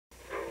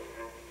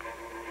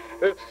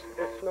This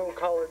is Snow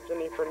College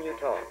in Ephraim,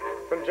 Utah.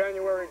 From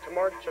January to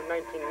March of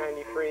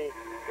 1993,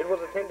 it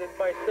was attended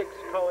by 6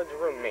 college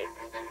roommates.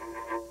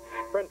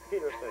 Brent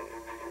Peterson,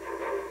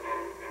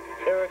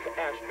 Eric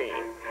Ashby,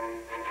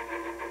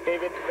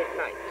 David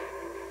McKnight,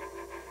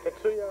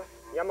 Tetsuya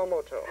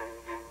Yamamoto,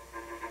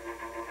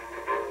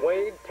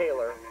 Wade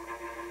Taylor,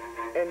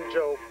 and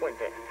Joe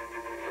Puente.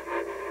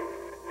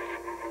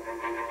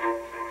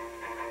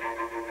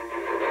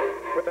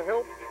 With the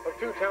help of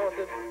 2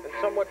 talented and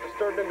somewhat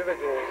disturbed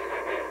individuals,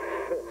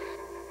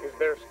 this is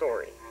their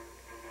story.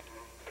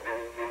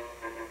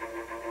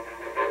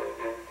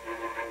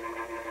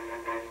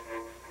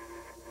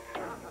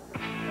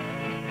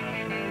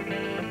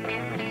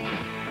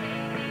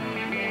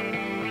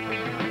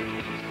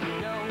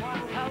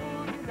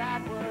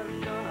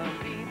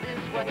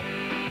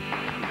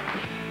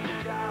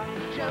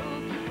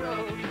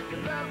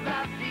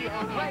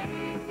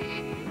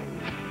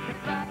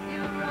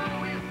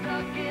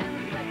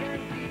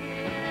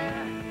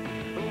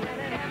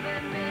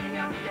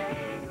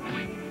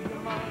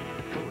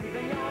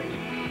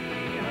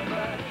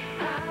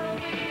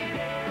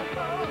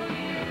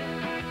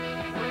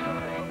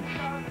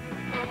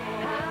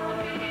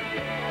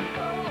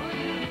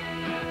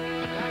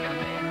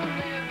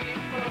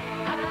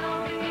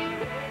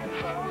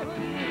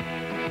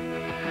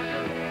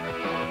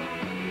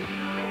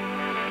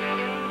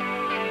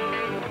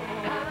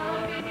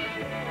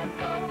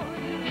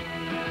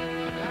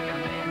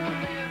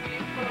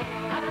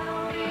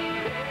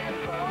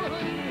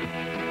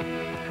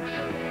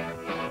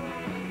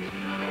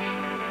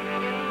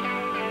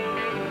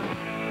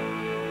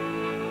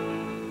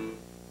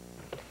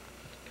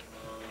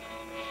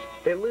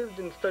 They lived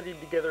and studied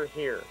together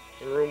here,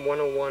 in room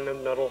 101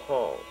 of Nuttall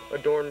Hall, a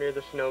dorm near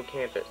the Snow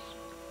campus.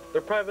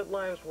 Their private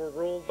lives were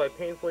ruled by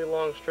painfully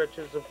long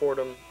stretches of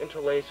boredom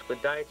interlaced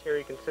with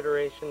dietary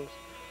considerations,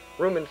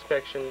 room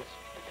inspections,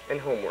 and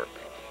homework.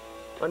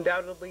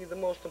 Undoubtedly, the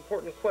most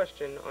important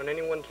question on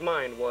anyone's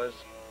mind was,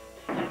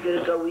 You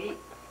gonna go eat?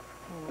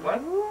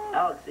 What?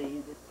 Alex, are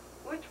you?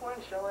 Which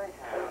one shall I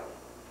have?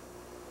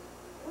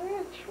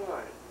 Which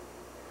one?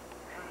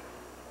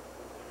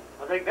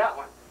 I'll take that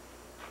one.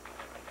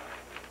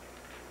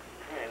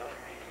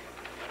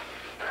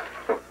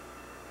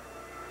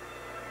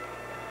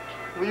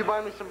 Will you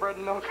buy me some bread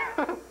and milk?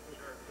 Sure.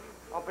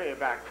 I'll pay it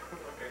back.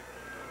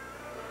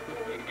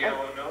 Okay. A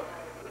gallon of milk?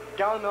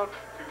 Gallon of milk,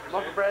 2%?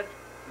 loaf of bread,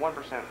 1%.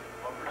 1%.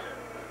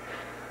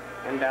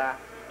 And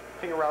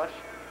finger relish.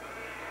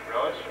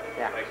 Relish?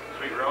 Yeah. Like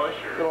sweet relish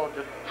or? Little,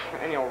 just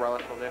any old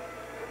relish will do. Okay.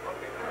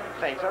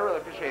 Thanks, I really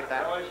appreciate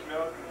that. Relish,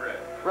 milk, and bread.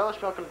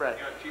 Relish, milk, and bread.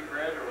 You got cheap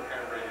bread or what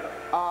kind of bread you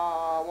like?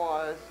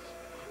 Well,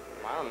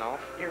 I don't know.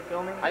 You're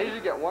filming? I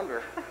usually get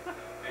Wonder. Do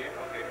you?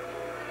 Okay.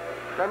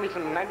 Grab me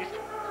some 90s.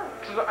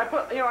 Cause I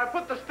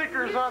put the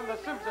stickers on the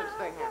Simpsons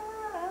thing here.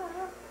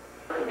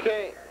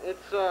 Okay,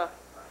 it's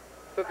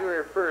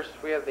February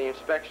 1st. We have the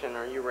inspection.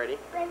 Are you ready?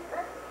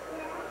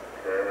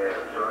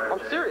 I'm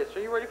serious.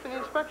 Are you ready for the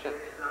inspection?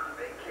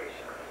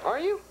 Are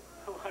you?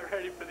 Am I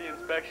ready for the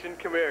inspection?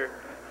 Come here.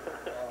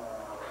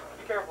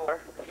 Be careful.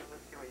 Let's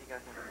see what you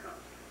got here.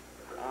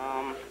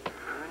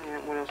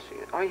 What else you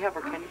got? Oh, you have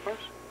our candy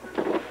bars?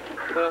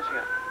 What else you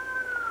got?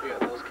 We got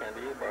those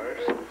candy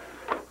bars.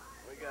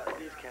 We got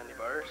these candy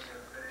bars.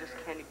 Just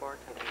candy bar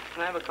type.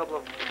 Can I have a couple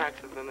of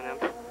packs of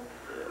M&M's? Yeah.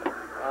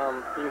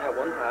 You have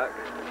 1 pack.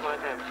 Why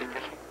do I have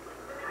chicken?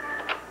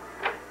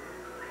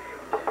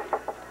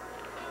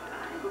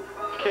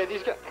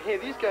 Okay,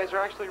 these guys are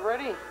actually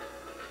ready.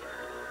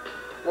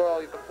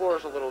 Well, the floor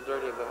is a little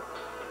dirty, but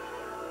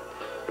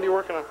what are you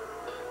working on?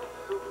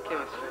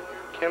 Chemistry.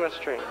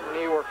 Chemistry. What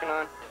are you working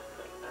on?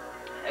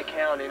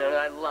 Accounting, and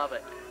I love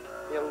it.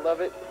 You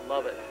love it?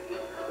 Love it.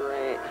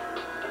 Great.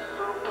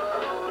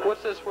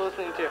 What's this we're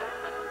listening to?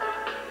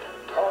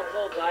 Oh, it's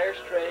old Dire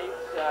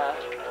Straits,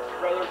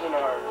 Brothers in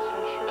Arms.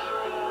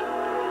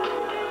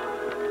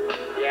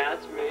 Yeah,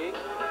 it's me.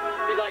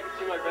 If you'd like to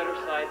see my better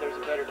side, there's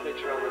a better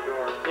picture on the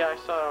door. Yeah, I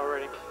saw it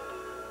already.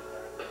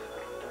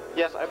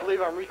 Yes, I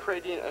believe I'm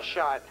recreating a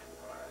shot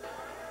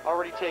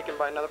already taken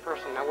by another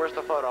person. Now, where's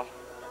the photo?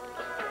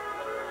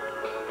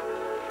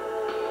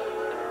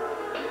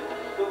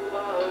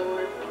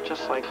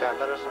 Just like that.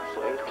 That is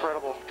absolutely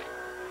incredible.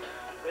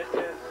 This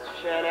is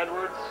Shan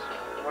Edwards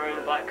wearing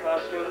a black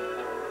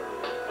costume.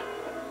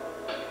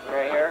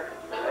 Right here,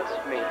 that's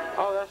me.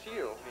 Oh, that's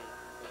you.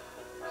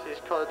 She's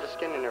colored the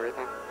skin and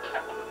everything.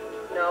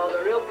 No,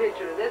 the real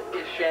picture of this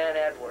is Shan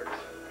Edwards.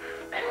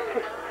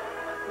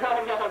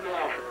 No.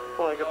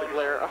 Well, I got the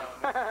glare.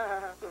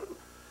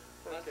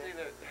 Let's see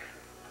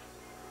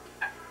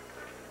that.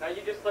 Now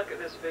you just look at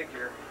this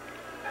figure.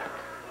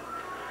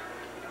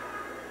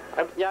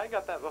 Yeah, I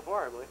got that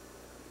before, I believe.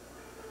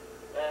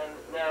 And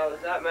now,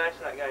 does that match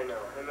that guy? No,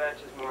 it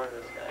matches more of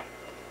this guy.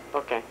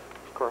 Okay,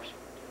 of course.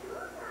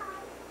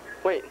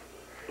 Wait.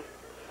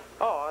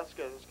 Oh, that's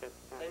good, that's good.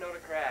 Say no to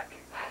crack.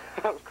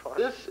 Of course.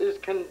 This is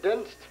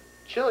condensed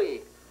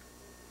chili.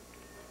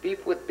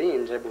 Beef with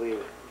beans, I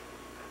believe.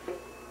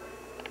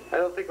 I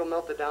don't think I'll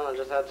melt it down, I'll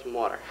just add some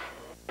water.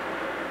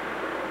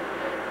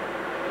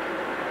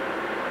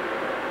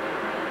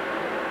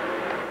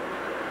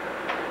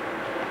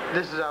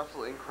 This is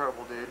absolutely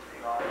incredible, dude.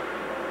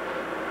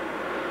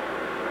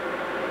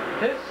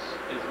 This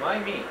is my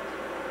meat.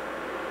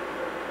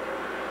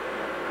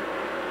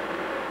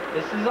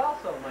 This is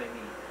also my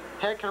meat.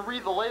 Hey, I can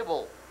read the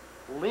label.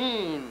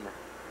 Lean.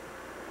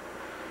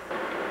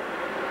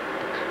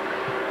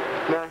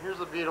 Now here's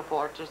a beautiful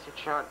artistic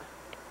shot.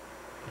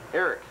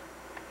 Eric,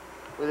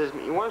 with his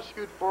meat. You want to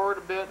scoot forward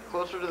a bit,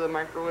 closer to the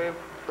microwave,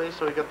 please,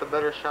 so we get the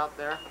better shot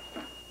there.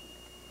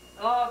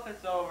 Oh, if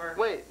it's over.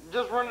 Wait,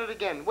 just run it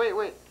again. Wait.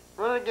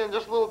 Run it again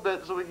just a little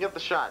bit so we can get the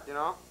shot, you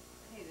know?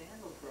 Hey, the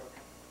handle's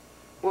broken.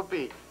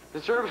 Whoopee.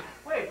 It's sort of...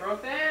 Wait,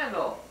 broke the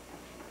handle.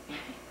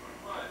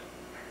 What?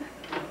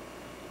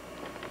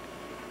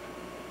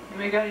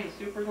 You got any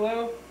super glue?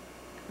 I do.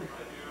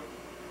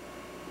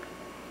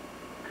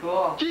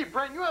 Cool. Gee,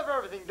 Brent, you have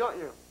everything, don't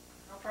you?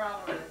 No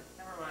problem.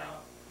 Never mind.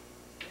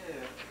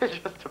 Ew.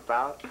 Just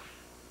about.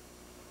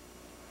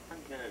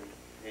 I'm kind of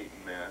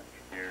hating math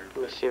here.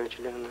 Let's see what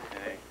you're doing there.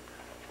 Okay.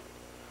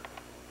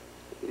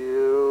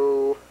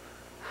 You.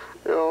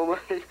 Oh my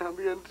God, I'm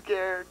getting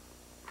scared.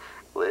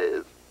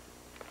 Please.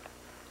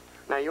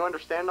 Now, you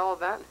understand all of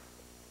that?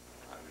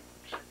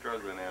 I'm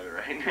struggling at it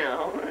right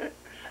now.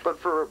 But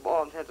for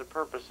all intents and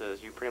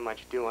purposes, you pretty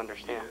much do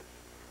understand. Yes,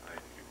 I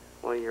do.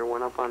 Well, you're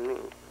one up on me.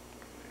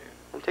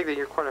 Yeah. I take that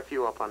you're quite a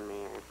few up on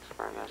me as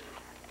far as that's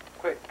concerned.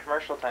 Quick,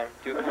 commercial time.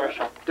 Do a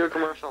commercial. Do a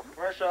commercial.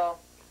 Commercial.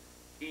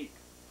 Eat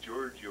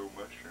Giorgio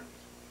mushrooms,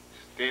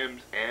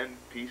 stems and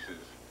pieces,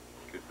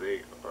 because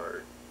they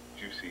are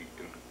juicy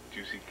in the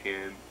juicy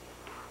can.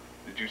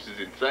 The juice is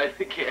inside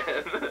the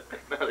can,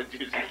 not a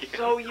juicy can.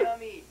 So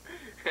yummy.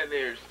 And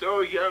they're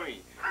so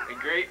yummy and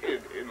great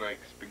in like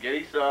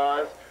spaghetti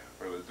sauce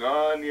or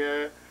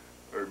lasagna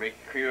or making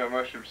cream of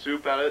mushroom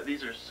soup out of it.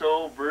 These are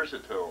so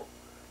versatile.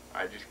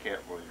 I just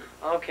can't believe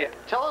it. Okay.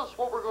 Tell us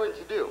what we're going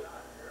to do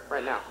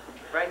right now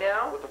Right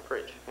now, with the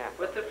fridge. Yeah.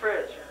 with the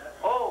fridge.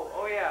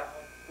 Oh yeah.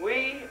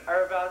 We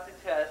are about to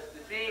test to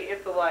see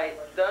if the light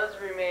does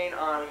remain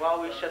on while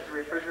we shut the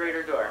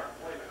refrigerator door.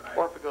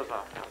 Or if it goes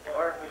off.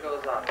 Or if it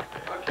goes off.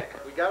 Okay,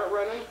 we got it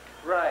running.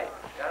 Right.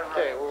 Got it right.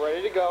 Okay, we're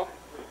ready to go.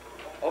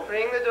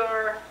 Opening the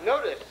door.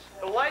 Notice,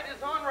 the light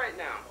is on right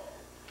now.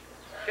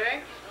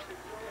 Okay?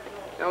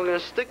 Now I'm gonna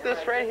stick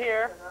this right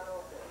here.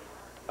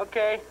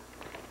 Okay.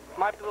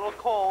 Might be a little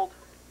cold.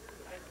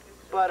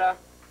 But,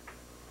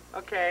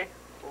 okay.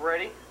 We're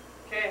ready?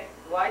 Okay.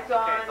 Lights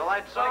on. Okay, the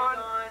light's on.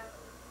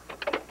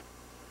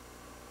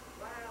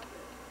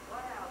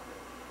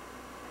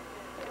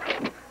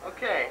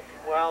 Okay.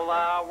 Well,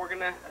 we're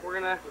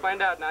gonna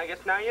find out now. I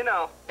guess now you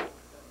know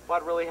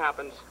what really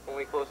happens when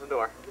we close the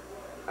door.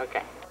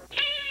 Okay.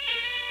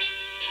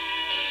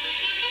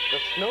 The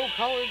Snow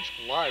College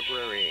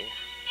Library.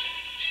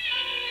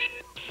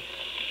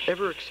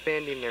 Ever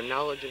expanding their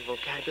knowledge and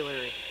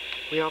vocabulary,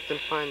 we often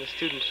find the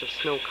students of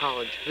Snow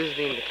College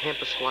visiting the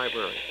campus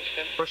library,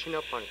 brushing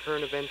up on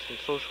current events and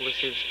social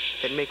issues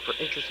that make for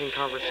interesting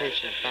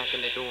conversations back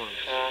in the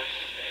dorms.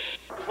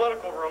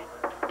 Political room.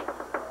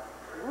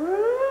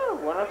 Woo!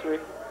 103.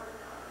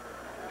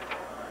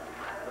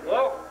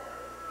 Hello?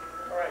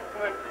 All right,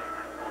 come in.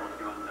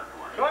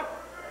 Come on.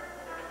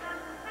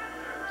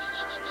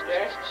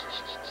 Okay.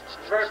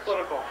 Very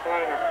political. Come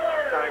on in here.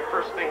 All right,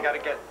 first thing, gotta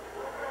get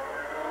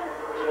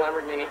the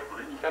Lamborghini.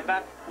 Got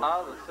that?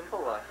 Oh, the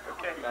simple life.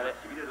 Okay. Got it.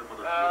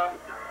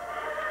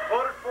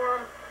 Voted for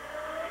him.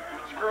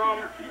 Screw him.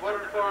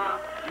 Voted for him.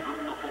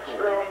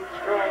 Screw him.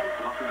 Screw him.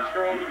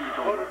 Screw him.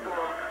 Voted for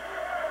him.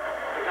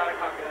 I got a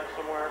copy of that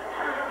somewhere.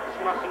 This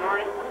is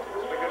Masanori.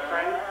 He's my good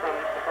friend from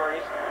the Far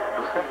East.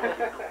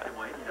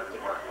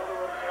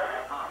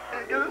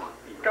 Hey, get this?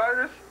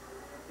 Congress?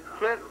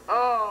 Flint?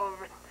 Oh,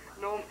 man.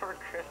 No more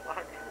Chris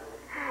Lock.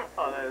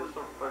 Oh, that is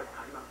so funny.